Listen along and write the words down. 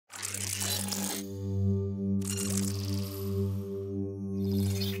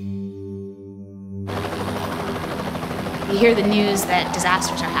You hear the news that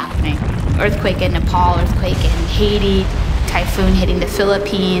disasters are happening. Earthquake in Nepal, earthquake in Haiti, typhoon hitting the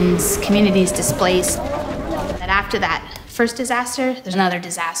Philippines, communities displaced. That after that first disaster, there's another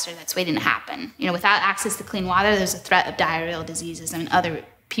disaster that's waiting to happen. You know, without access to clean water, there's a threat of diarrheal diseases and other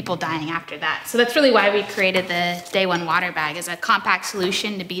people dying after that. So that's really why we created the DayOne water bag, as a compact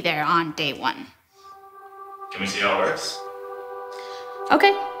solution to be there on day one. Can we see how it works?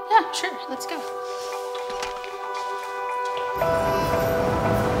 Okay, yeah, sure, let's go.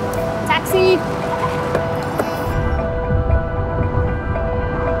 Taxi.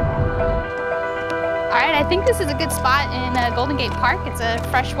 All right, I think this is a good spot in Golden Gate Park. It's a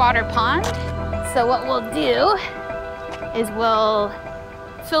freshwater pond. So what we'll do is we'll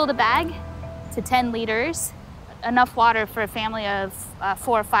fill the bag to 10 liters, enough water for a family of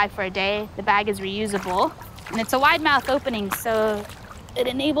 4 or 5 for a day. The bag is reusable, and it's a wide mouth opening, so it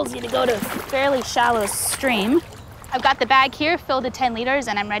enables you to go to a fairly shallow stream. I've got the bag here filled to 10 liters,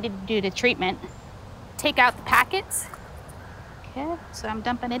 and I'm ready to do the treatment. Take out the packets. Okay, so I'm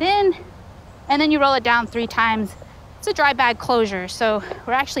dumping it in, and then you roll it down 3 times. It's a dry bag closure, so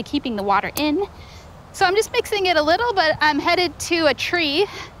we're actually keeping the water in. So I'm just mixing it a little, but I'm headed to a tree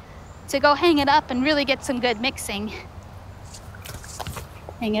to go hang it up and really get some good mixing.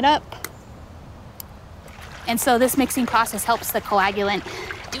 Hang it up. And so this mixing process helps the coagulant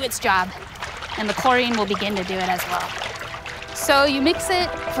do its job, and the chlorine will begin to do it as well. So you mix it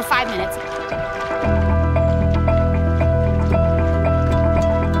for 5 minutes.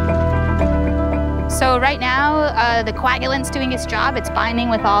 So right now, the coagulant's doing its job. It's binding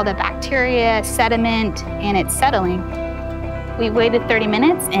with all the bacteria, sediment, and it's settling. We waited 30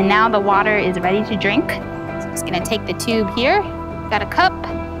 minutes, and now the water is ready to drink. So I'm just gonna take the tube here. Got a cup.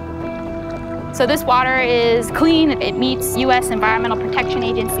 So this water is clean. It meets US Environmental Protection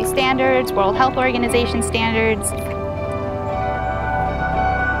Agency standards, World Health Organization standards.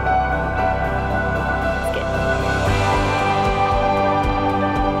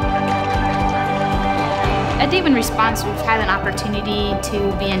 At DayOne Response, we've had an opportunity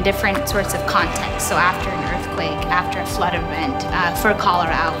to be in different sorts of contexts. So after an earthquake, after a flood event, for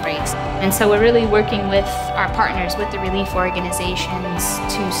cholera outbreaks. And so we're really working with our partners, with the relief organizations,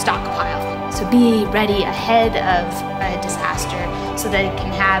 to stockpile. So be ready ahead of a disaster so that it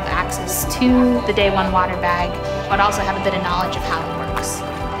can have access to the DayOne water bag, but also have a bit of knowledge of how it works.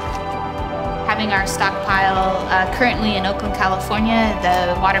 Having our stockpile currently in Oakland, California,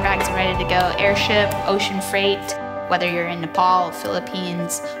 the water bags are ready to go airship, ocean freight, whether you're in Nepal,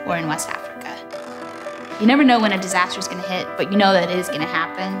 Philippines, or in West Africa. You never know when a disaster is going to hit, but you know that it is going to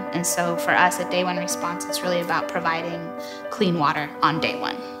happen. And so for us at DayOne Response, it's really about providing clean water on day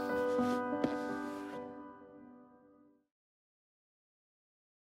one.